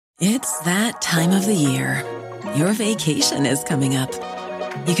It's that time of the year. Your vacation is coming up.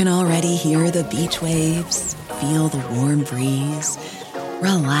 You can already hear the beach waves, feel the warm breeze,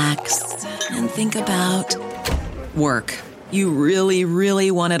 relax, and think about work. You really, really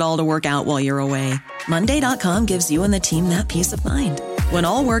want it all to work out while you're away. Monday.com gives you and the team that peace of mind. When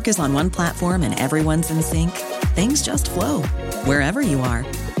all work is on one platform and everyone's in sync, things just flow. Wherever you are,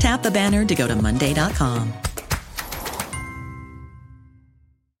 tap the banner to go to Monday.com.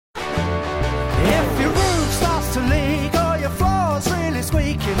 If your roof starts to leak or your floor's really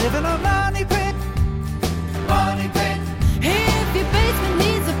squeak, you live in a money pit. Money pit. If your basement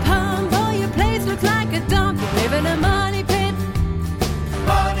needs a pump or your place looks like a dump, you live in a money pit.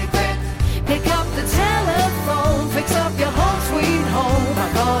 Money pit. Pick up the telephone, fix up your home sweet home by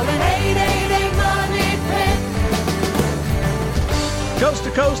calling 888 Money Pit. Coast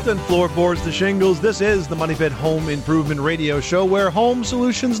to coast and floorboards to shingles, this is the Money Pit Home Improvement Radio Show where home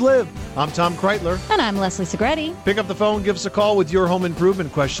solutions live. I'm Tom Kreitler. And I'm Leslie Segretti. Pick up the phone, give us a call with your home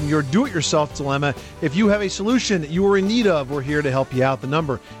improvement question, your do-it-yourself dilemma. If you have a solution you are in need of, we're here to help you out. The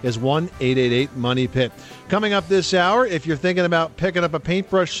number is 1-888-MONEY-PIT. Coming up this hour, if you're thinking about picking up a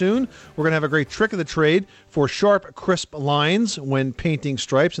paintbrush soon, we're going to have a great trick of the trade for sharp, crisp lines when painting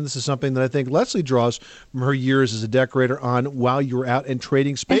stripes. And this is something that I think Leslie draws from her years as a decorator on while you were out and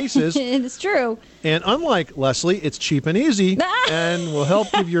trading spaces. It's true. And unlike Leslie, it's cheap and easy and will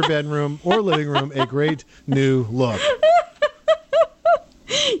help give your bedroom or living room a great new look.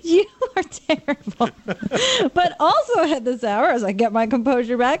 You are terrible. But also at this hour, as I get my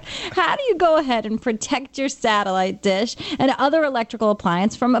composure back, how do you go ahead and protect your satellite dish and other electrical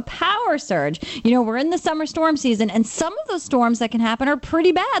appliance from a power surge? You know, we're in the summer storm season, and some of those storms that can happen are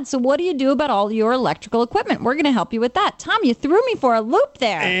pretty bad. So what do you do about all your electrical equipment? We're going to help you with that. Tom, you threw me for a loop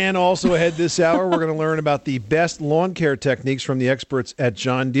there. And also ahead this hour, we're going to learn about the best lawn care techniques from the experts at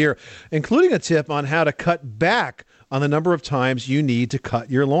John Deere, including a tip on how to cut back on the number of times you need to cut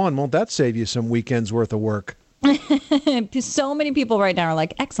your lawn. Won't that save you some weekend's worth of work? So many people right now are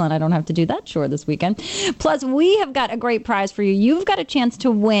like, excellent, I don't have to do that chore this weekend. Plus, we have got a great prize for you. You've got a chance to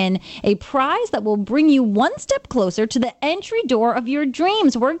win a prize that will bring you one step closer to the entry door of your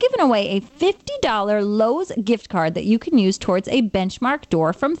dreams. We're giving away a $50 Lowe's gift card that you can use towards a benchmark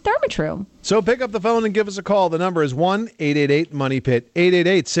door from Therma-Tru. So pick up the phone and give us a call. The number is 1-888-MONEY-PIT,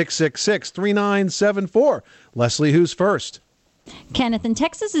 888-666-3974. Leslie, who's first? Kenneth in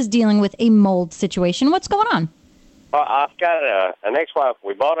Texas is dealing with a mold situation. What's going on? Well, I've got an ex-wife.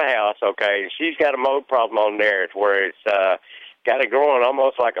 We bought a house, okay, and she's got a mold problem on there where it's got it growing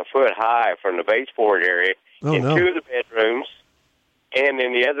almost like a foot high from the baseboard area into the bedrooms and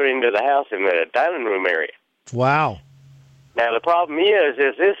in the other end of the house in the dining room area. Wow. Now, the problem is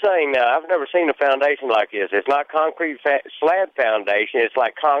this thing, I've never seen a foundation like this. It's not concrete slab foundation. It's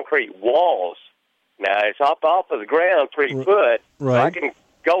like concrete walls. Now, it's up off of the ground 3 foot. Right. So I can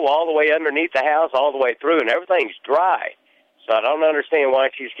go all the way underneath the house, all the way through, and everything's dry. So I don't understand why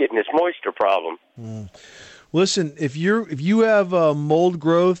she's getting this moisture problem. Listen, if you have mold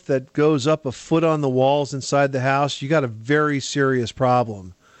growth that goes up a foot on the walls inside the house, you got a very serious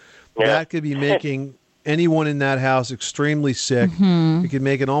problem. Yeah. That could be making anyone in that house extremely sick. Mm-hmm. It could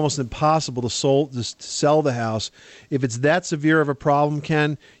make it almost impossible to sell the house. If it's that severe of a problem,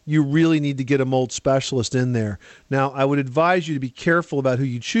 Ken, you really need to get a mold specialist in there. Now, I would advise you to be careful about who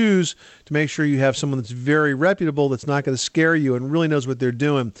you choose to make sure you have someone that's very reputable, that's not going to scare you and really knows what they're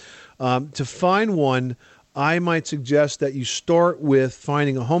doing. To find one, I might suggest that you start with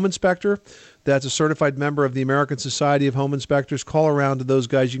finding a home inspector that's a certified member of the American Society of Home Inspectors. Call around to those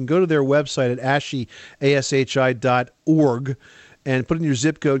guys. You can go to their website at ashi.org and put in your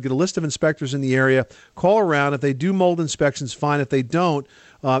zip code, get a list of inspectors in the area, call around. If they do mold inspections, fine. If they don't,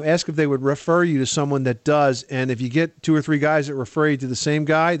 ask if they would refer you to someone that does. And if you get 2 or 3 guys that refer you to the same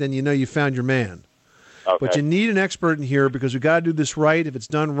guy, then you know you found your man. Okay. But you need an expert in here because we've got to do this right. If it's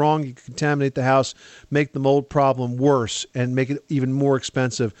done wrong, you can contaminate the house, make the mold problem worse, and make it even more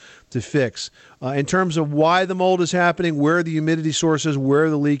expensive to fix. In terms of why the mold is happening, where the humidity source is, where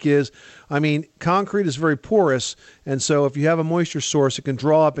the leak is, I mean, concrete is very porous, and so if you have a moisture source, it can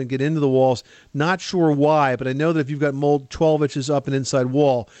draw up and get into the walls. Not sure why, but I know that if you've got mold 12 inches up an inside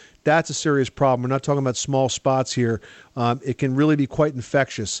wall, that's a serious problem. We're not talking about small spots here. It can really be quite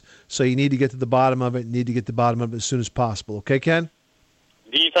infectious. So you need to get to the bottom of it. You need to get to the bottom of it as soon as possible. Okay, Ken?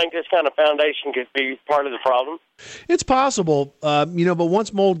 Do you think this kind of foundation could be part of the problem? It's possible, but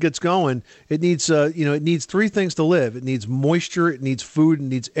once mold gets going, it needs three things to live. It needs moisture, it needs food,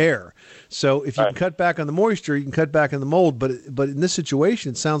 and it needs air. So if you can cut back on the moisture, you can cut back on the mold. But in this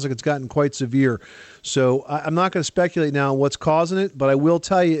situation, it sounds like it's gotten quite severe. So I'm not going to speculate now on what's causing it, but I will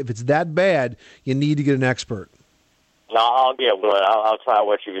tell you, if it's that bad, you need to get an expert. No, I'll get one. I'll try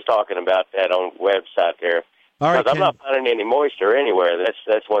what you was talking about that on the website there. All right, I'm not finding any moisture anywhere.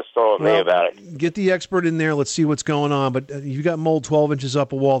 That's what's throwing me about it. Get the expert in there. Let's see what's going on. But you got mold 12 inches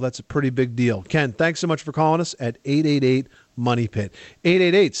up a wall. That's a pretty big deal. Ken, thanks so much for calling us at 888-MONEY-PIT.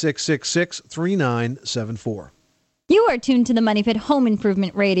 888-666-3974. You are tuned to the Money Pit Home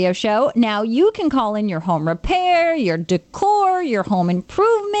Improvement Radio Show. Now you can call in your home repair, your decor, your home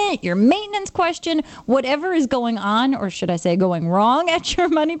improvement, your maintenance question, whatever is going on, or should I say going wrong at your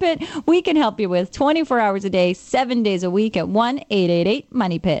Money Pit, we can help you with 24 hours a day, 7 days a week at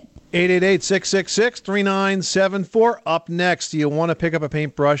 1-888-MONEY-PIT. 888-666-3974. Up next, do you want to pick up a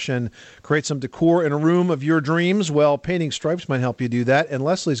paintbrush and create some decor in a room of your dreams? Well, painting stripes might help you do that. And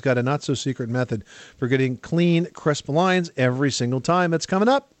Leslie's got a not-so-secret method for getting clean, crisp lines every single time. It's coming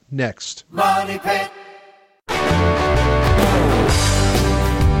up next. Money Pit.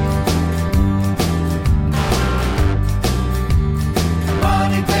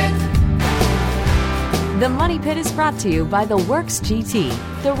 Money Pit. The Money Pit is brought to you by the Works GT,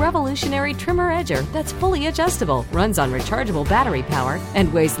 the revolutionary trimmer edger that's fully adjustable, runs on rechargeable battery power,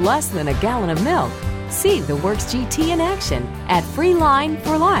 and weighs less than a gallon of milk. See the Works GT in action at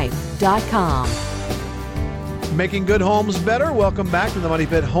freelineforlife.com. Making good homes better. Welcome back to the Money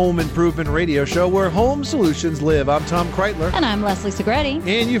Pit Home Improvement Radio Show, where home solutions live. I'm Tom Kreitler. And I'm Leslie Segretti.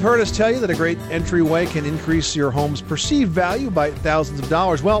 And you've heard us tell you that a great entryway can increase your home's perceived value by thousands of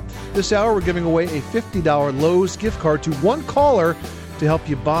dollars. Well, this hour we're giving away a $50 Lowe's gift card to one caller to help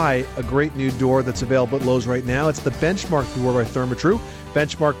you buy a great new door that's available at Lowe's right now. It's the Benchmark door by Therma-Tru.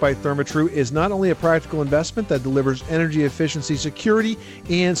 Benchmark by Therma-Tru is not only a practical investment that delivers energy efficiency, security,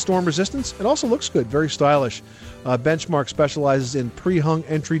 and storm resistance, it also looks good, very stylish. Benchmark specializes in pre-hung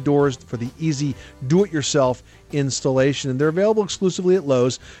entry doors for the easy do-it-yourself installation, and they're available exclusively at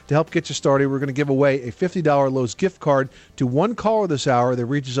Lowe's. To help get you started, we're going to give away a $50 Lowe's gift card to one caller this hour that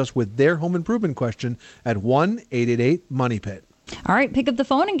reaches us with their home improvement question at 1-888-MONEY-PIT. All right, pick up the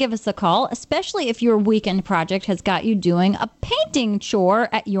phone and give us a call, especially if your weekend project has got you doing a painting chore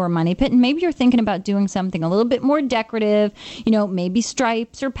at your Money Pit, and maybe you're thinking about doing something a little bit more decorative, maybe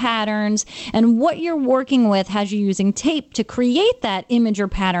stripes or patterns, and what you're working with has you using tape to create that image or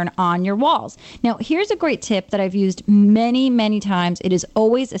pattern on your walls. Now, here's a great tip that I've used many, many times. It is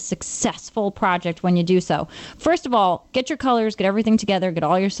always a successful project when you do so. First of all, get your colors, get everything together, get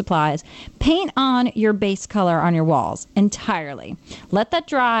all your supplies. Paint on your base color on your walls entirely. Let that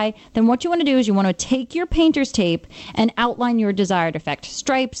dry. Then what you want to do is you want to take your painter's tape and outline your desired effect.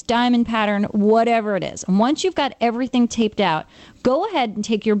 Stripes, diamond pattern, whatever it is. And once you've got everything taped out, go ahead and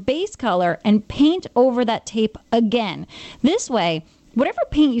take your base color and paint over that tape again. This way, whatever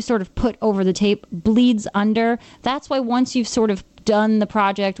paint you sort of put over the tape bleeds under. That's why once you've sort of done the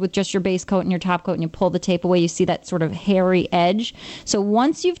project with just your base coat and your top coat and you pull the tape away, you see that sort of hairy edge. So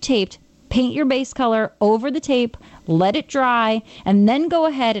once you've taped, paint your base color over the tape, let it dry, and then go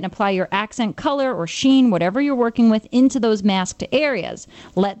ahead and apply your accent color or sheen, whatever you're working with, into those masked areas.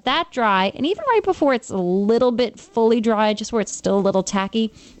 Let that dry, and even right before it's a little bit fully dry, just where it's still a little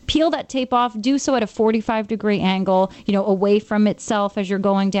tacky, peel that tape off. Do so at a 45-degree angle, away from itself as you're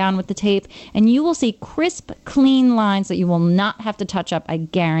going down with the tape, and you will see crisp, clean lines that you will not have to touch up, I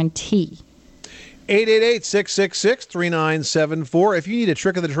guarantee. 888-666-3974. If you need a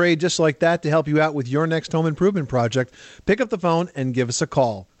trick of the trade just like that to help you out with your next home improvement project, pick up the phone and give us a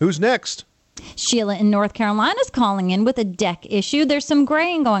call. Who's next? Sheila in North Carolina is calling in with a deck issue. There's some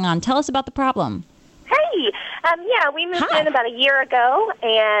graying going on. Tell us about the problem. Hey, we moved in about a year ago,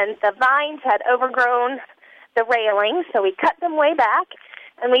 and the vines had overgrown the railings, so we cut them way back,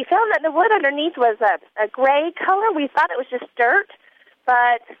 and we found that the wood underneath was a gray color. We thought it was just dirt,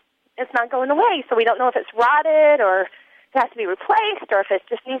 but it's not going away, so we don't know if it's rotted or it has to be replaced or if it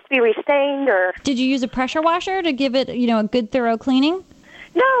just needs to be restained. Or did you use a pressure washer to give it, a good thorough cleaning?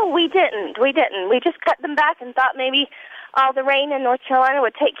 No, we didn't. We just cut them back and thought maybe all the rain in North Carolina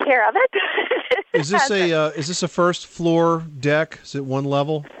would take care of it. Is this a first floor deck? Is it one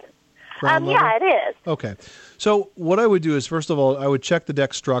level? Ground level? Yeah, it is. Okay. So what I would do is, first of all, I would check the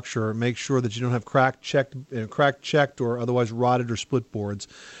deck structure, make sure that you don't have cracked, checked, or otherwise rotted or split boards.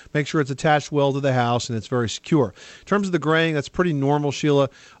 Make sure it's attached well to the house and it's very secure. In terms of the graying, that's pretty normal, Sheila.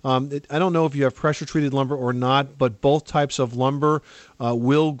 I don't know if you have pressure-treated lumber or not, but both types of lumber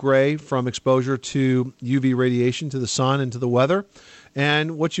will gray from exposure to UV radiation, to the sun, and to the weather.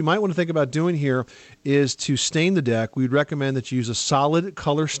 And what you might want to think about doing here is to stain the deck. We'd recommend that you use a solid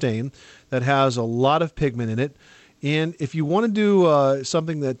color stain that has a lot of pigment in it. And if you want to do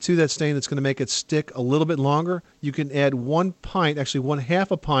something to that stain that's going to make it stick a little bit longer, you can add 1 pint, actually 1/2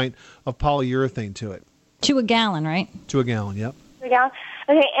 a pint of polyurethane to it. To a gallon, right? To a gallon, yep. To a gallon?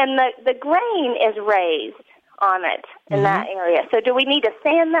 Okay, and the grain is raised on it in that area. So do we need to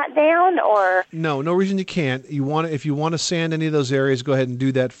sand that down, or? No reason you can't. If you want to sand any of those areas, go ahead and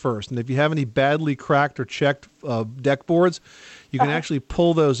do that first. And if you have any badly cracked or checked deck boards, you can actually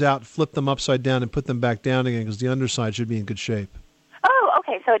pull those out, flip them upside down, and put them back down again, because the underside should be in good shape. Oh,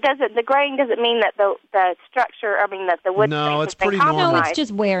 okay. So the grain doesn't mean that the structure, that the wood. No, it's pretty normal. No, it's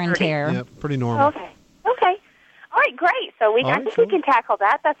just wear and tear. Yeah, pretty normal. Okay. All right, great. So I think we can tackle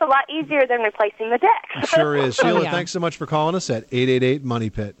that. That's a lot easier than replacing the deck. It sure is. Sheila, thanks so much for calling us at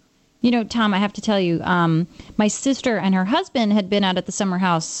 888-MONEY-PIT. You know, Tom, I have to tell you, my sister and her husband had been out at the summer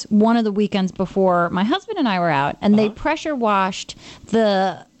house one of the weekends before my husband and I were out, and they pressure washed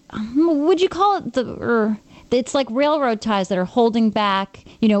would you call it it's like railroad ties that are holding back,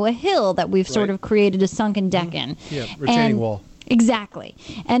 a hill that we've sort of created a sunken deck in. Yeah, retaining wall. Exactly.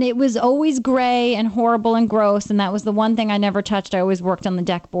 And it was always gray and horrible and gross, and that was the one thing I never touched. I always worked on the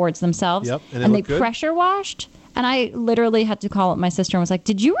deck boards themselves. Yep, and they pressure washed. And I literally had to call up my sister and was like,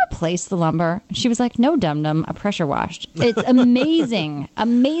 "Did you replace the lumber?" She was like, "No, dum-dum, I pressure washed." It's amazing.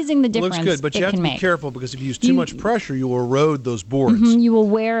 Amazing the difference it looks good, but you have to be careful, because if you use too much pressure, you will erode those boards. You will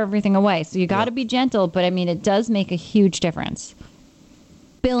wear everything away. So you got to be gentle, but it does make a huge difference.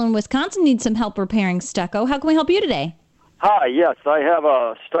 Bill in Wisconsin needs some help repairing stucco. How can we help you today? Hi, yes, I have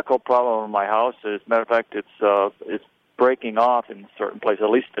a stucco problem in my house. As a matter of fact, it's breaking off in certain places.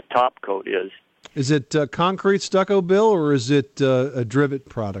 At least the top coat is. Is it concrete stucco, Bill, or is it a Drivet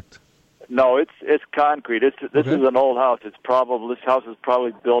product? No, it's concrete. This is an old house. This house is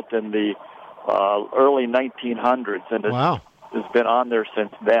probably built in the early 1900s, and it's been on there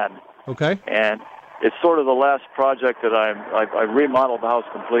since then. Okay. And it's sort of the last project that I remodeled the house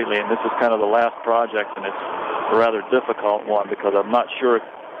completely, and this is kind of the last project, and it's a rather difficult one because I'm not sure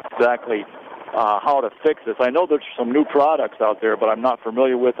exactly how to fix this. I know there's some new products out there, but I'm not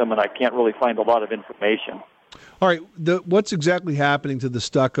familiar with them, and I can't really find a lot of information. All right, what's exactly happening to the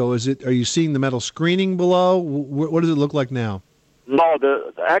stucco? Are you seeing the metal screening below? What does it look like now? No,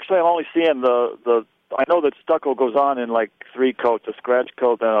 actually I'm only seeing I know that stucco goes on in like 3 coats: a scratch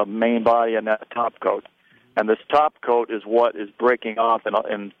coat, a main body, and a top coat. And this top coat is what is breaking off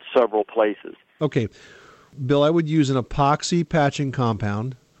in several places. Okay. Bill, I would use an epoxy patching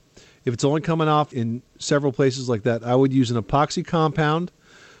compound. If it's only coming off in several places like that, I would use an epoxy compound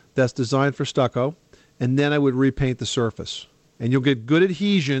that's designed for stucco, and then I would repaint the surface. And you'll get good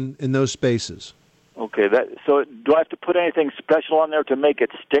adhesion in those spaces. Okay, so do I have to put anything special on there to make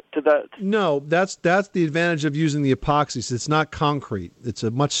it stick to that? No, that's the advantage of using the epoxy. It's not concrete. It's a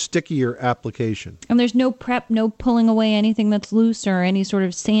much stickier application. And there's no prep, no pulling away anything that's loose or any sort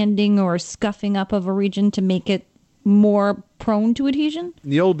of sanding or scuffing up of a region to make it more prone to adhesion? In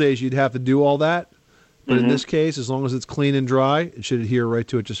the old days, you'd have to do all that. But in this case, as long as it's clean and dry, it should adhere right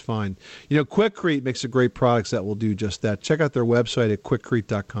to it just fine. Quickcrete makes a great products that will do just that. Check out their website at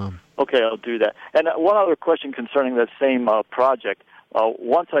quickcrete.com. Okay, I'll do that. And one other question concerning that same project.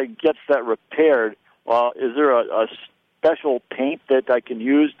 Once I get that repaired, is there a special paint that I can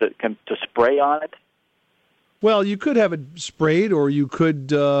use to spray on it? Well, you could have it sprayed, or you could,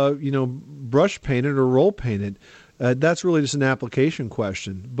 brush paint it or roll paint it. That's really just an application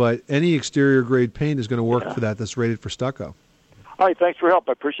question. But any exterior grade paint is going to work for that. That's rated for stucco. All right, thanks for your help.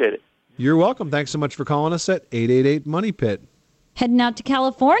 I appreciate it. You're welcome. Thanks so much for calling us at 888-MONEY-PIT. Heading out to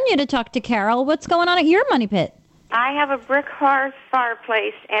California to talk to Carol. What's going on at your Money Pit? I have a brick hearth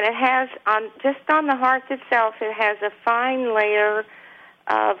fireplace, and it has, just on the hearth itself, it has a fine layer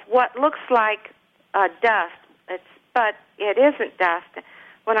of what looks like dust, but it isn't dust.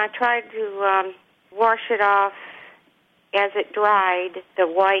 When I tried to wash it off as it dried, the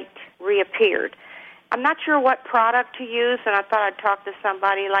white reappeared. I'm not sure what product to use, and I thought I'd talk to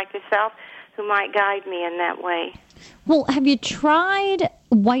somebody like yourself who might guide me in that way. Well, have you tried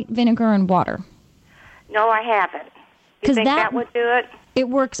white vinegar and water? No, I haven't. You think that would do it? It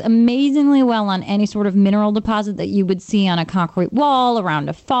works amazingly well on any sort of mineral deposit that you would see on a concrete wall, around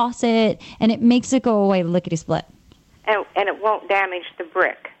a faucet, and it makes it go away lickety-split. And it won't damage the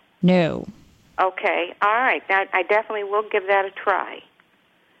brick? No. Okay. All right. I definitely will give that a try.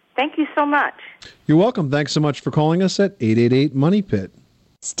 Thank you so much. You're welcome. Thanks so much for calling us at 888-MONEY-PIT.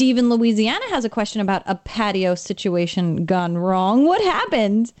 Steve in Louisiana has a question about a patio situation gone wrong. What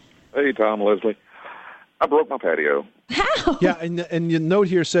happened? Hey, Tom, Leslie. I broke my patio. How? Yeah, and your note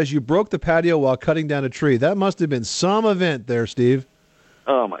here says you broke the patio while cutting down a tree. That must have been some event there, Steve.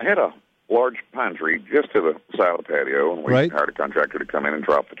 I had a large pine tree just to the side of the patio, and we hired a contractor to come in and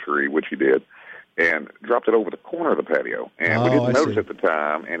drop the tree, which he did, and dropped it over the corner of the patio. And we didn't notice at the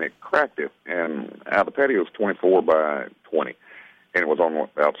time, and it cracked it. And the patio is 24 by 20, and it was on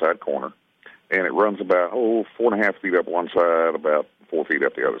the outside corner. And it runs about, 4.5 feet up one side, about 4 feet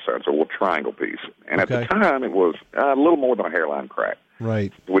up the other side, so a little triangle piece. And at the time, it was a little more than a hairline crack.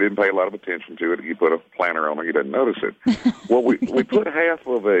 Right. We didn't pay a lot of attention to it. You put a planter on there, you didn't notice it. Well, we put half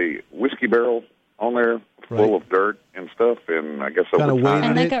of a whiskey barrel on there full of dirt and stuff, and I guess over time...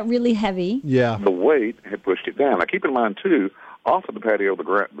 And that got really heavy. Yeah. The weight had pushed it down. Now, keep in mind, too, off of the patio,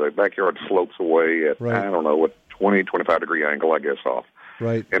 the backyard slopes away at, I don't know, what, 20, 25-degree angle, I guess, off.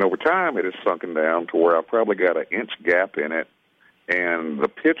 Right. And over time, it has sunken down to where I've probably got an inch gap in it, and the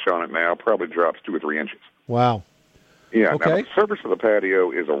pitch on it now probably drops 2 or 3 inches. Wow. Yeah. Okay. Now, the surface of the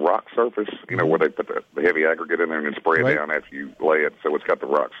patio is a rock surface, where they put the heavy aggregate in there and then spray it down after you lay it, so it's got the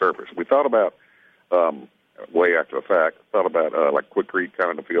rock surface. We thought about, way after the fact, like Quikrete kind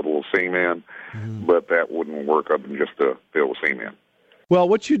of to fill a little seam in, but that wouldn't work other than just to fill the seam in. Well,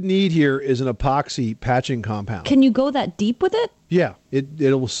 what you'd need here is an epoxy patching compound. Can you go that deep with it? Yeah,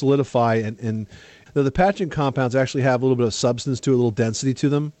 it'll solidify, and the patching compounds actually have a little bit of substance to it, a little density to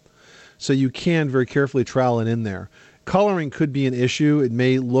them, so you can very carefully trowel it in there. Coloring could be an issue. It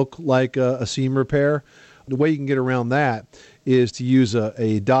may look like a seam repair. The way you can get around that is to use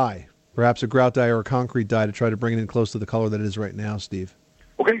a dye, perhaps a grout dye or a concrete dye, to try to bring it in close to the color that it is right now, Steve.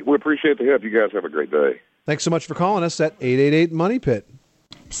 Okay, we appreciate the help. You guys have a great day. Thanks so much for calling us at 888-MONEY-PIT.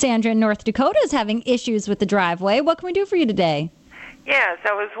 Sandra in North Dakota is having issues with the driveway. What can we do for you today? Yes,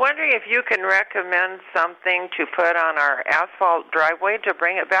 I was wondering if you can recommend something to put on our asphalt driveway to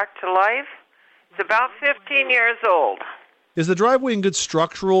bring it back to life. It's about 15 years old. Is the driveway in good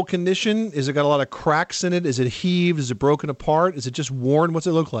structural condition? Is it got a lot of cracks in it? Is it heaved? Is it broken apart? Is it just worn? What's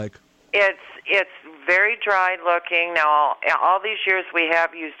it look like? It's very dry looking. Now, all these years we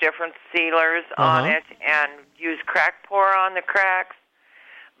have used different sealers on it and used crack pour on the cracks.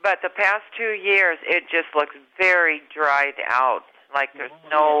 But the past 2 years, it just looks very dried out, like there's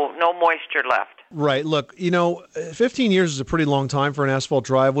no moisture left. Right. Look, 15 years is a pretty long time for an asphalt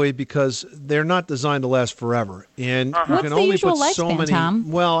driveway because they're not designed to last forever. And you What's can the only usual put so lifespan, many.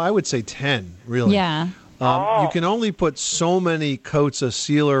 Tom? Well, I would say 10, really. Yeah. You can only put so many coats of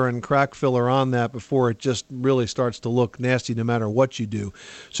sealer and crack filler on that before it just really starts to look nasty no matter what you do.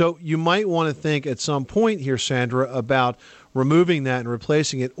 So you might want to think at some point here, Sandra, about removing that and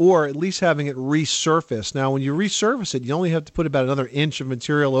replacing it, or at least having it resurface. Now, when you resurface it, you only have to put about another inch of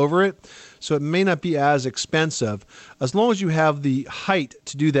material over it, so it may not be as expensive, as long as you have the height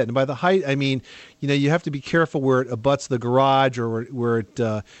to do that. And by the height, I mean, you have to be careful where it abuts the garage or where it,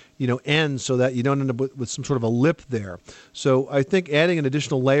 ends, so that you don't end up with some sort of a lip there. So I think adding an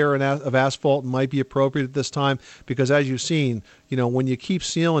additional layer of asphalt might be appropriate at this time, because as you've seen, when you keep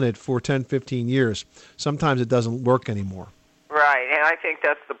sealing it for 10, 15 years, sometimes it doesn't work anymore. Right, and I think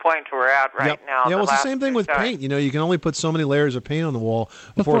that's the point we're at right now. Yeah, well, it's the same thing with paint. You can only put so many layers of paint on the wall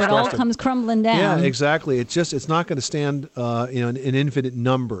before it all comes crumbling down. Yeah, exactly. It's not going to stand an infinite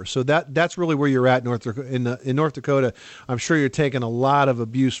number. So that's really where you're at in North Dakota. I'm sure you're taking a lot of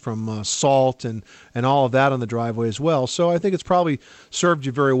abuse from salt and all of that on the driveway as well. So I think it's probably served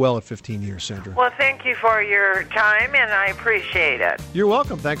you very well at 15 years, Sandra. Well, thank you for your time, and I appreciate it. You're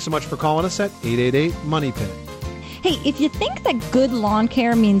welcome. Thanks so much for calling us at 888-MONEY-PIT. Hey, if you think that good lawn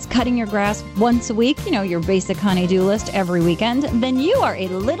care means cutting your grass once a week, your basic honey-do list every weekend, then you are a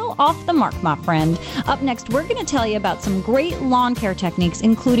little off the mark, my friend. Up next, we're going to tell you about some great lawn care techniques,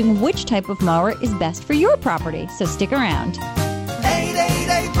 including which type of mower is best for your property. So stick around.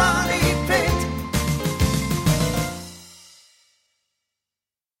 888-MONEY-PIT.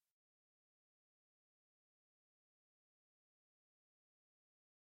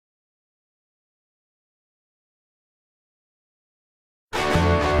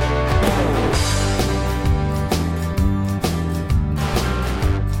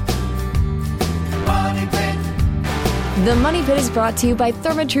 The The Money Pit is brought to you by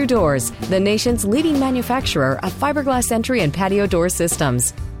Therma-Tru Doors, the nation's leading manufacturer of fiberglass entry and patio door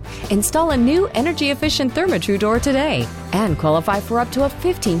systems. Install a new energy-efficient Therma-Tru door today and qualify for up to a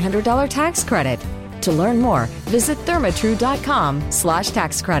 $1,500 tax credit. To learn more, visit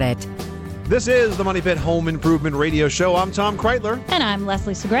thermatru.com/tax credit. This is the Money Pit Home Improvement Radio Show. I'm Tom Kreitler. And I'm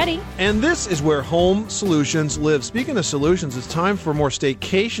Leslie Segretti. And this is where home solutions live. Speaking of solutions, it's time for more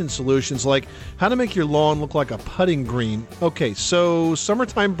staycation solutions, like how to make your lawn look like a putting green. Okay, so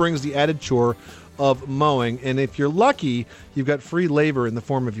summertime brings the added chore of mowing, and if you're lucky, you've got free labor in the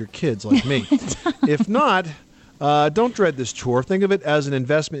form of your kids like me. If not, don't dread this chore. Think of it as an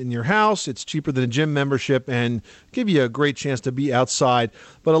investment in your house. It's cheaper than a gym membership and give you a great chance to be outside.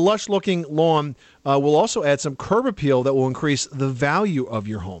 But a lush-looking lawn will also add some curb appeal that will increase the value of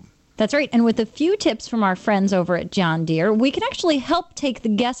your home. That's right. And with a few tips from our friends over at John Deere, we can actually help take the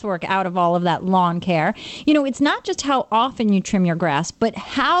guesswork out of all of that lawn care. You know, it's not just how often you trim your grass, but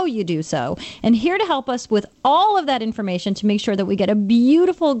how you do so. And here to help us with all of that information to make sure that we get a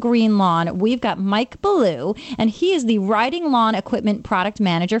beautiful green lawn, we've got Mike Ballou, and he is the Riding Lawn Equipment Product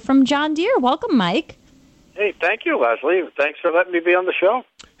Manager from John Deere. Welcome, Mike. Hey, thank you, Leslie. Thanks for letting me be on the show.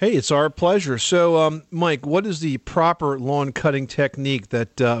 Hey, it's our pleasure. So, Mike, what is the proper lawn cutting technique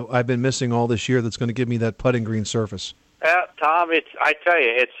that I've been missing all this year that's going to give me that putting green surface? Tom, I tell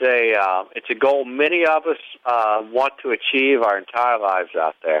you, it's a goal many of us want to achieve our entire lives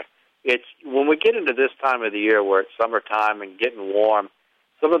out there. It's when we get into this time of the year where it's summertime and getting warm,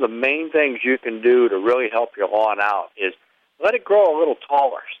 some of the main things you can do to really help your lawn out is let it grow a little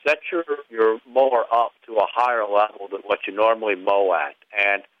taller. Set your mower up to a higher level than what you normally mow at.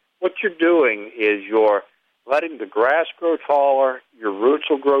 And what you're doing is you're letting the grass grow taller, your roots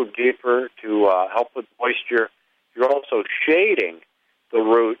will grow deeper to help with moisture. You're also shading the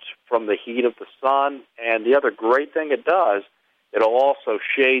roots from the heat of the sun. And the other great thing it does, it'll also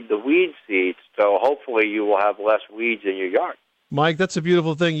shade the weed seeds, so hopefully you will have less weeds in your yard. Mike, that's a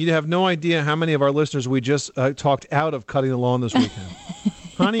beautiful thing. You have no idea how many of our listeners we just talked out of cutting the lawn this weekend.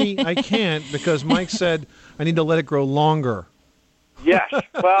 Honey, I can't because Mike said I need to let it grow longer. Yes.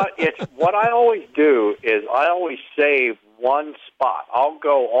 Well, it's what I always do is I always save one spot. I'll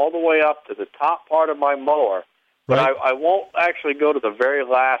go all the way up to the top part of my mower, but right. I won't actually go to the very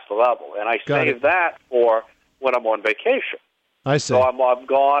last level, and I save that for when I'm on vacation. I see. So I'm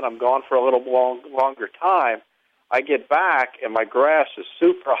gone for a little longer time. I get back, and my grass is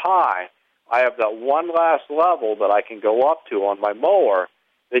super high. I have that one last level that I can go up to on my mower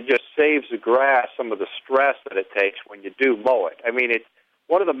that just saves the grass some of the stress that it takes when you do mow it. I mean, it's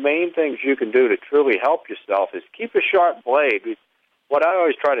one of the main things you can do to truly help yourself is keep a sharp blade. What I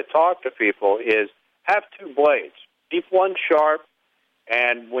always try to talk to people is have two blades. Keep one sharp,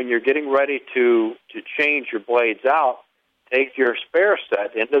 and when you're getting ready to change your blades out, take your spare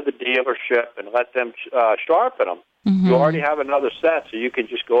set into the dealership and let them sharpen them. Mm-hmm. You already have another set, so you can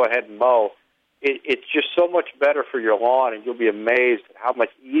just go ahead and mow. It's just so much better for your lawn, and you'll be amazed at how much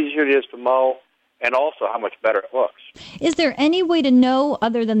easier it is to mow and also how much better it looks. Is there any way to know,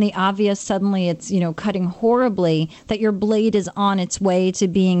 other than the obvious, suddenly it's cutting horribly, that your blade is on its way to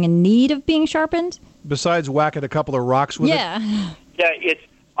being in need of being sharpened? Besides whacking a couple of rocks with it? Yeah,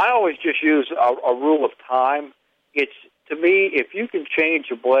 I always just use a rule of time. To me, if you can change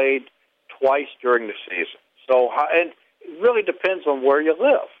your blade twice during the season, and it really depends on where you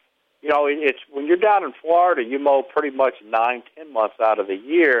live. It's when you're down in Florida, you mow pretty much 9-10 months out of the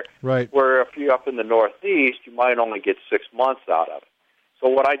year. Right. Where if you're up in the Northeast, you might only get 6 months out of it. So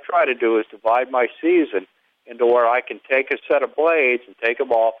what I try to do is divide my season into where I can take a set of blades and take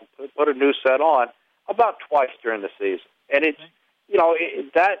them off and put a new set on about twice during the season. And it's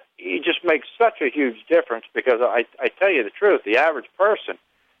it just makes such a huge difference because I tell you the truth, the average person,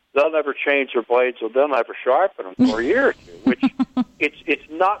 they'll never change their blades or they'll never sharpen them for a year or two, which it's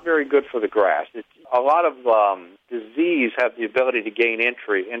not very good for the grass. A lot of disease have the ability to gain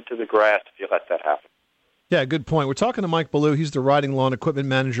entry into the grass if you let that happen. Yeah, good point. We're talking to Mike Ballou. He's the Riding Lawn Equipment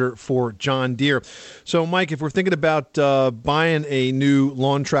Manager for John Deere. So, Mike, if we're thinking about buying a new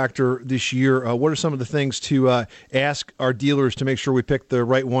lawn tractor this year, what are some of the things to ask our dealers to make sure we pick the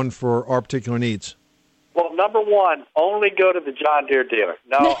right one for our particular needs? Well, number one, only go to the John Deere dealer.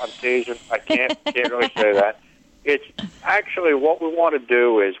 No, I'm teasing. I can't really say that. It's actually what we want to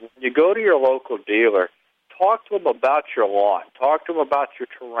do is when you go to your local dealer, talk to them about your lawn. Talk to them about your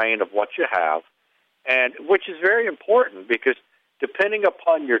terrain of what you have. And which is very important because depending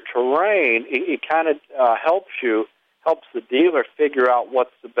upon your terrain, it kind of helps the dealer figure out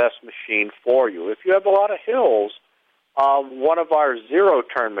what's the best machine for you. If you have a lot of hills one of our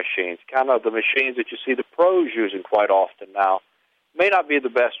zero-turn machines, kind of the machines that you see the pros using quite often now, may not be the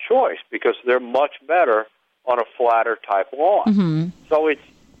best choice because they're much better on a flatter type lawn. Mm-hmm. So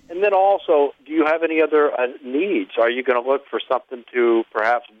and then also, do you have any other needs? Are you going to look for something to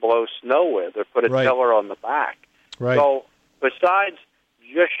perhaps blow snow with or put a tiller on the back? Right. So besides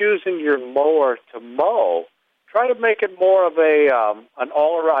just using your mower to mow, try to make it more of an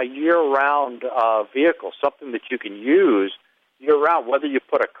all-around, year-round vehicle, something that you can use year-round, whether you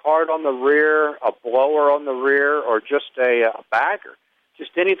put a cart on the rear, a blower on the rear, or just a bagger.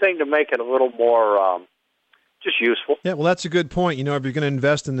 Just anything to make it a little more just useful. Yeah, well, that's a good point. You know, if you're going to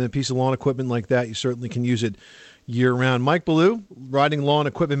invest in a piece of lawn equipment like that, you certainly can use it year-round. Mike Ballou, riding lawn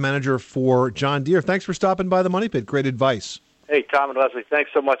equipment manager for John Deere. Thanks for stopping by the Money Pit. Great advice. Hey, Tom and Leslie,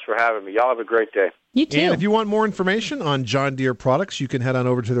 thanks so much for having me. Y'all have a great day. You too. And if you want more information on John Deere products, you can head on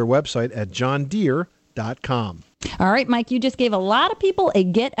over to their website at johndeere.com. All right, Mike, you just gave a lot of people a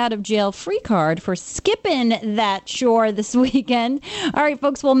get-out-of-jail-free card for skipping that chore this weekend. All right,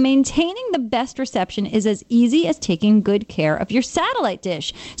 folks, well, maintaining the best reception is as easy as taking good care of your satellite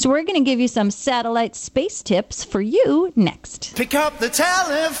dish. So we're going to give you some satellite space tips for you next. Pick up the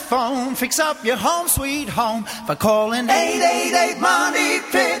telephone, fix up your home sweet home by calling 888 Money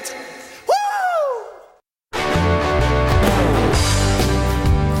Pit.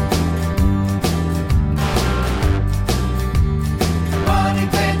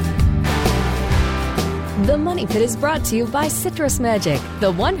 The Money Pit is brought to you by Citrus Magic,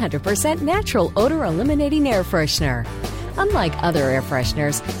 the 100% natural odor-eliminating air freshener. Unlike other air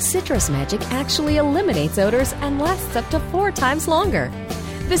fresheners, Citrus Magic actually eliminates odors and lasts up to 4 times longer.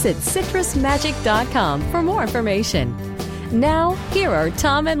 Visit citrusmagic.com for more information. Now, here are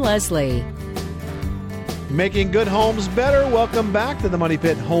Tom and Leslie. Making good homes better. Welcome back to the Money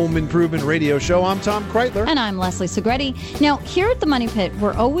Pit Home Improvement Radio Show. I'm Tom Kreitler. And I'm Leslie Segretti. Now, here at the Money Pit,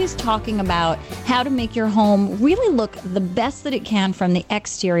 we're always talking about how to make your home really look the best that it can from the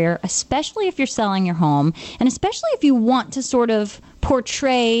exterior, especially if you're selling your home, and especially if you want to sort of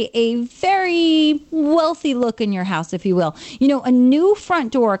portray a very wealthy look in your house, if you will. You know, a new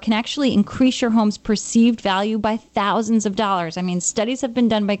front door can actually increase your home's perceived value by thousands of dollars. I mean, studies have been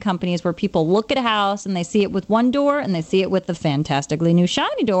done by companies where people look at a house and they see it with one door and they see it with the fantastically new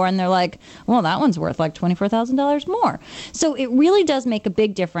shiny door and they're like, well, that one's worth like $24,000 more. So it really does make a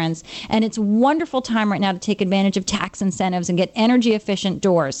big difference, and it's a wonderful time right now to take advantage of tax incentives and get energy efficient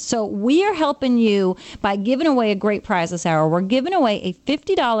doors. So we are helping you by giving away a great prize this hour. We're giving away a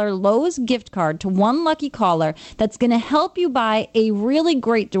 $50 Lowe's gift card to one lucky caller that's going to help you buy a really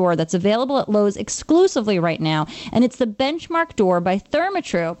great door that's available at Lowe's exclusively right now, and it's the Benchmark door by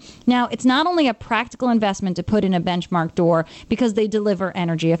Therma-Tru. Now, it's not only a practical investment to put in a Benchmark door because they deliver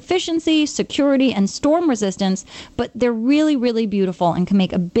energy efficiency, security, and storm resistance, but they're really, really beautiful and can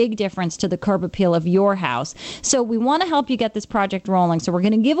make a big difference to the curb appeal of your house. So we want to help you get this project rolling. So we're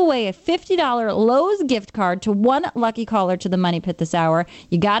going to give away a $50 Lowe's gift card to one lucky caller to the Money Pit this hour.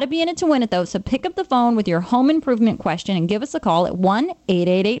 You got to be in it to win it, though. So pick up the phone with your home improvement question and give us a call at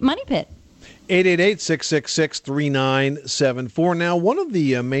 1-888-MONEY-PIT. 888-666-3974. Now, one of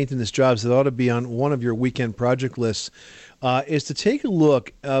the maintenance jobs that ought to be on one of your weekend project lists is to take a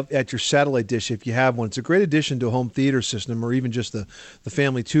look at your satellite dish if you have one. It's a great addition to a home theater system or even just the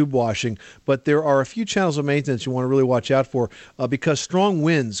family tube washing. But there are a few channels of maintenance you want to really watch out for because strong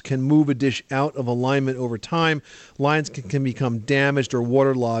winds can move a dish out of alignment over time. Lines can become damaged or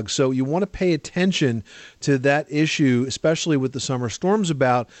waterlogged. So you want to pay attention to that issue, especially with the summer storms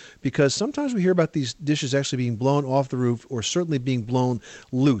about, because sometimes we hear about these dishes actually being blown off the roof or certainly being blown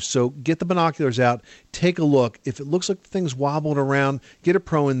loose. So get the binoculars out, take a look. If it looks like the thing's wobbled around, get a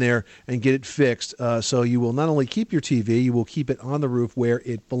pro in there and get it fixed. So you will not only keep your TV, you will keep it on the roof where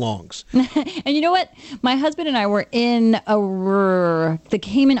it belongs. And you know what? My husband and I were in the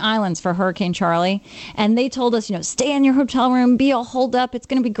Cayman Islands for Hurricane Charlie, and they told us, stay in your hotel room, be all holed up. It's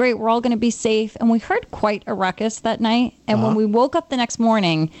going to be great. We're all going to be safe. And we heard quite a ruckus that night. And when we woke up the next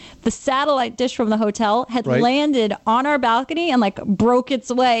morning, the satellite dish from the hotel had landed on our balcony and broke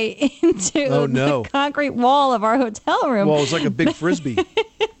its way into the concrete wall of our hotel room. Well, it was like a big Frisbee.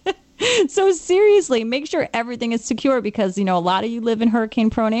 So seriously, make sure everything is secure because, a lot of you live in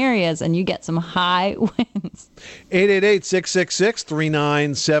hurricane-prone areas and you get some high winds.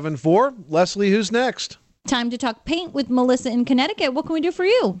 888-666-3974. Leslie, who's next? Time to talk paint with Melissa in Connecticut. What can we do for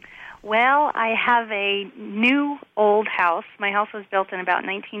you? Well, I have a new old house. My house was built in about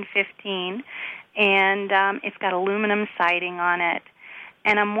 1915, and it's got aluminum siding on it.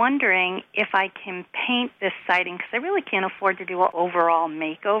 And I'm wondering if I can paint this siding, because I really can't afford to do an overall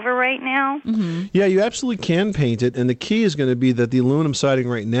makeover right now. Mm-hmm. Yeah, you absolutely can paint it, and the key is going to be that the aluminum siding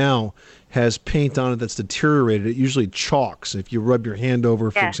right now has paint on it that's deteriorated. It usually chalks. If you rub your hand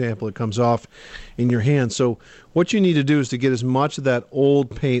over, for example, it comes off in your hand. So what you need to do is to get as much of that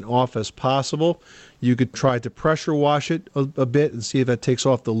old paint off as possible. You could try to pressure wash it a bit and see if that takes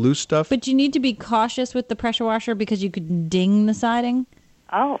off the loose stuff. But you need to be cautious with the pressure washer because you could ding the siding.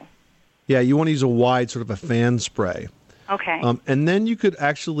 Oh. Yeah, you want to use a wide sort of a fan spray. Okay. And then you could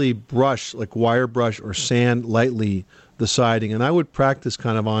actually brush, like wire brush or sand lightly the siding. And I would practice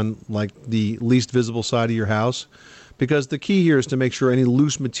kind of on like the least visible side of your house, because the key here is to make sure any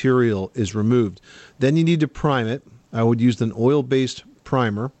loose material is removed. Then you need to prime it. I would use an oil-based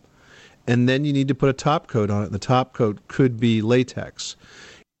primer. And then you need to put a top coat on it. And the top coat could be latex.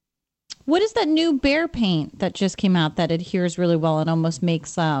 What is that new Behr paint that just came out that adheres really well and almost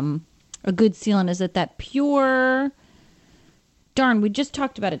makes a good sealant? Is it that pure? Darn, we just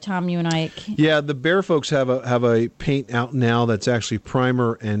talked about it, Tom, you and I. Yeah, the Behr folks have a paint out now that's actually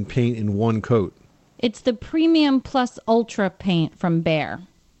primer and paint in one coat. It's the Premium Plus Ultra paint from Behr.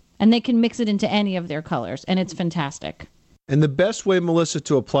 And they can mix it into any of their colors, and it's fantastic. And the best way, Melissa,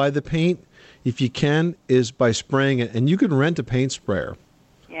 to apply the paint, if you can, is by spraying it. And you can rent a paint sprayer.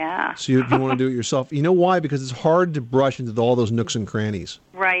 Yeah. So if you want to do it yourself. You know why? Because it's hard to brush into all those nooks and crannies.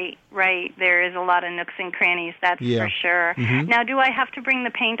 Right. There is a lot of nooks and crannies, that's for sure. Mm-hmm. Now, do I have to bring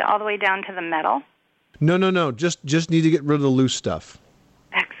the paint all the way down to the metal? No. Just need to get rid of the loose stuff.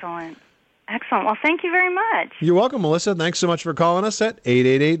 Excellent. Well, thank you very much. You're welcome, Melissa. Thanks so much for calling us at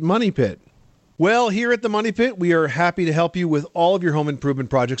 888-MONEY-PIT. Well, here at the Money Pit, we are happy to help you with all of your home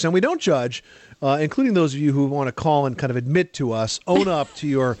improvement projects, and we don't judge, including those of you who want to call and kind of admit to us, own up to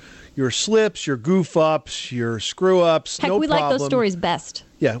your slips, your goof-ups, your screw-ups. Heck, no we problem. like those stories best.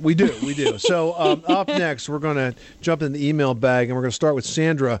 Yeah, we do. So up next, we're going to jump in the email bag, and we're going to start with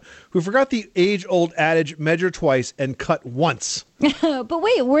Sandra, who forgot the age-old adage, measure twice and cut once. But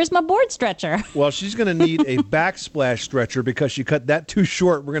wait, where's my board stretcher? Well, she's going to need a backsplash stretcher because she cut that too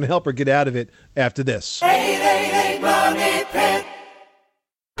short. We're going to help her get out of it after this. 888 Money Pit.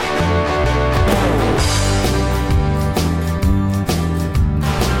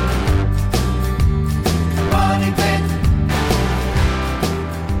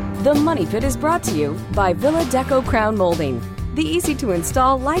 The Money Pit is brought to you by Villa Deco Crown Molding, the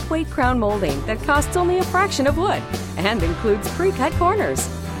easy-to-install, lightweight crown molding that costs only a fraction of wood and includes pre-cut corners.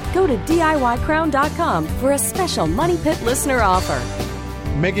 Go to DIYcrown.com for a special Money Pit listener offer.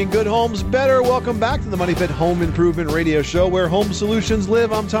 Making good homes better. Welcome back to the Money Pit Home Improvement Radio Show, where home solutions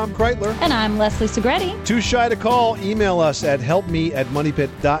live. I'm Tom Kreitler. And I'm Leslie Segretti. Too shy to call? Email us at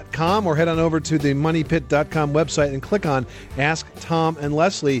helpme@moneypit.com or head on over to the moneypit.com website and click on Ask Tom and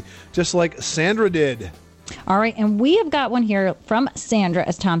Leslie, just like Sandra did. All right, and we have got one here from Sandra,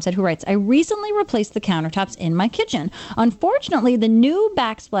 as Tom said, who writes, I recently replaced the countertops in my kitchen. Unfortunately, the new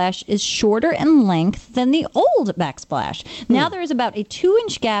backsplash is shorter in length than the old backsplash. Now there is about a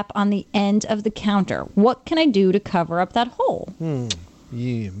 2-inch gap on the end of the counter. What can I do to cover up that hole?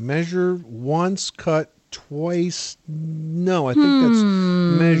 Yeah, measure once, cut twice. No, I think that's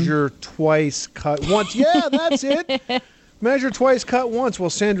measure twice, cut once. Yeah, that's it. Measure twice, cut once. Well,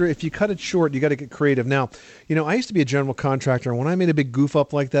 Sandra, if you cut it short, you got to get creative. Now, I used to be a general contractor, and when I made a big goof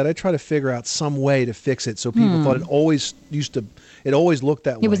up like that, I tried to figure out some way to fix it so people thought it always looked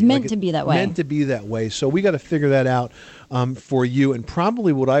that way. It was meant to be that way. Meant to be that way. So we got to figure that out for you. And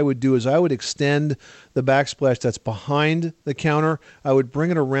probably what I would do is I would extend the backsplash that's behind the counter. I would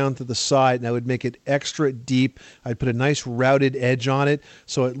bring it around to the side, and I would make it extra deep. I'd put a nice routed edge on it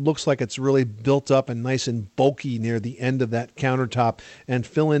so it looks like it's really built up and nice and bulky near the end of that countertop, and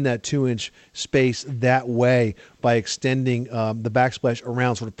fill in that 2-inch space that way by extending the backsplash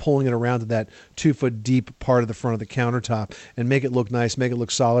around, sort of pulling it around to that 2-foot deep part of the front of the countertop, and make it look nice, make it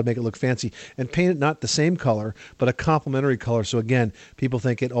look solid, make it look fancy, and paint it not the same color, but a complementary color. So again, people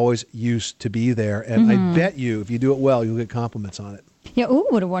think it always used to be there, and I bet you if you do it well, you'll get compliments on it. Yeah, ooh,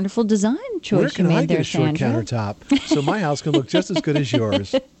 what a wonderful design choice you made there, Sandra. Where can I get a short countertop so my house can look just as good as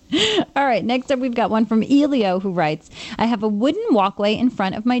yours? All right, next up we've got one from Elio, who writes, I have a wooden walkway in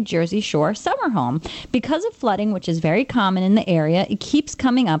front of my Jersey Shore summer home. Because of flooding, which is very common in the area, it keeps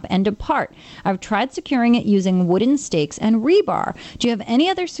coming up and apart. I've tried securing it using wooden stakes and rebar. Do you have any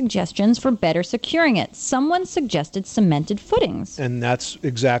other suggestions for better securing it? Someone suggested cemented footings. And that's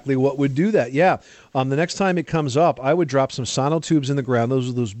exactly what would do that, yeah. The next time it comes up, I would drop some sono tubes in the ground. Those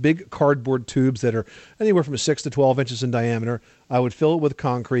are those big cardboard tubes that are anywhere from 6 to 12 inches in diameter. I would fill it with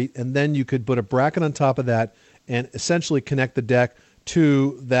concrete, and then you could put a bracket on top of that and essentially connect the deck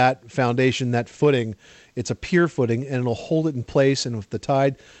to that foundation, that footing. It's a pier footing, and it'll hold it in place. And if the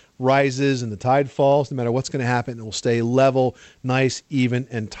tide rises and the tide falls, no matter what's going to happen, it will stay level, nice, even,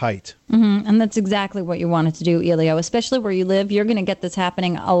 and tight. Mm-hmm. And that's exactly what you want it to do, Elio, especially where you live. You're going to get this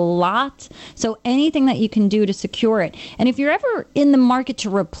happening a lot. So anything that you can do to secure it. And if you're ever in the market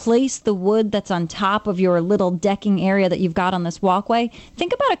to replace the wood that's on top of your little decking area that you've got on this walkway,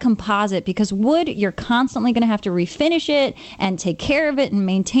 think about a composite, because wood, you're constantly going to have to refinish it and take care of it and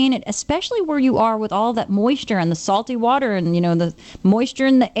maintain it, especially where you are with all that moisture and the salty water and, the moisture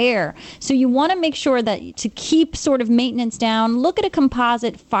in the air. So you want to make sure that to keep sort of maintenance down, look at a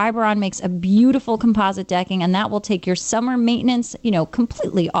composite. Fiberon makes a beautiful composite decking, and that will take your summer maintenance,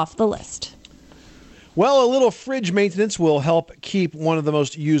 completely off the list. Well, a little fridge maintenance will help keep one of the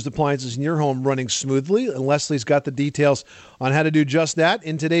most used appliances in your home running smoothly, and Leslie's got the details on how to do just that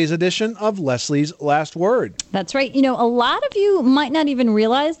in today's edition of Leslie's Last Word. That's right. A lot of you might not even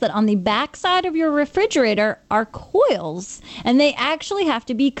realize that on the back side of your refrigerator are coils, and they actually have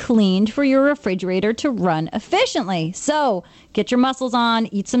to be cleaned for your refrigerator to run efficiently. So get your muscles on,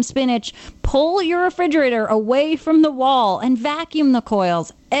 eat some spinach, pull your refrigerator away from the wall, and vacuum the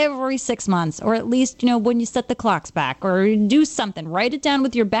coils every 6 months, or at least, when you set the clocks back, or do something. Write it down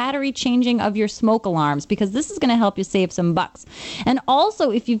with your battery changing of your smoke alarms, because this is going to help you save some bucks. And also,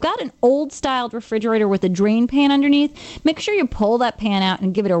 if you've got an old-styled refrigerator with a drain pan underneath, make sure you pull that pan out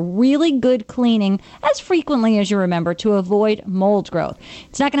and give it a really good cleaning as frequently as you remember to avoid mold growth.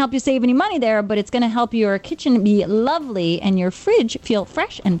 It's not going to help you save any money there, but it's going to help your kitchen be lovely and your fridge feel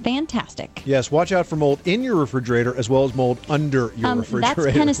fresh and fantastic. Yes, watch out for mold in your refrigerator as well as mold under your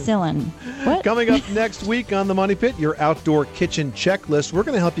refrigerator. That's penicillin. What? Coming up next week on The Money Pit, your outdoor kitchen checklist. We're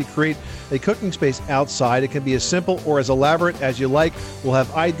going to help you create a cooking space outside. It can be as simple or as elaborate as you like. We'll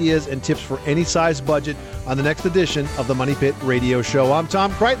have ideas and tips for any size budget on the next edition of The Money Pit Radio Show. I'm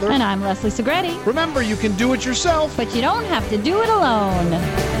Tom Kreitler. And I'm Leslie Segretti. Remember, you can do it yourself, but you don't have to do it alone.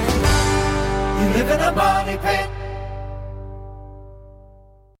 You live in a money pit.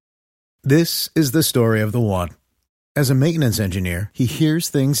 This is the story of the one. As a maintenance engineer, he hears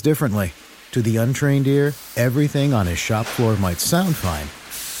things differently. To the untrained ear, everything on his shop floor might sound fine,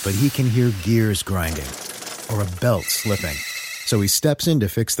 but he can hear gears grinding or a belt slipping. So he steps in to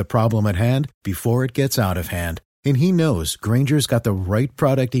fix the problem at hand before it gets out of hand. And he knows Grainger's got the right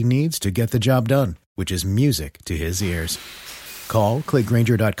product he needs to get the job done, which is music to his ears. Call, click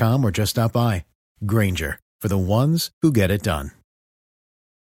Grainger.com, or just stop by. Grainger, for the ones who get it done.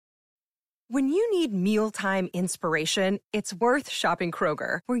 When you need mealtime inspiration, it's worth shopping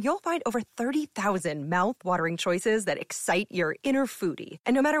Kroger, where you'll find over 30,000 mouth-watering choices that excite your inner foodie.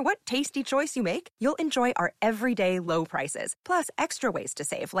 And no matter what tasty choice you make, you'll enjoy our everyday low prices, plus extra ways to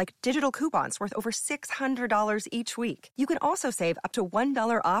save, like digital coupons worth over $600 each week. You can also save up to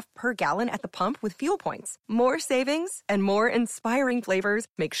 $1 off per gallon at the pump with fuel points. More savings and more inspiring flavors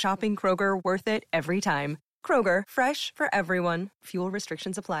make shopping Kroger worth it every time. Kroger, fresh for everyone. Fuel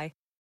restrictions apply.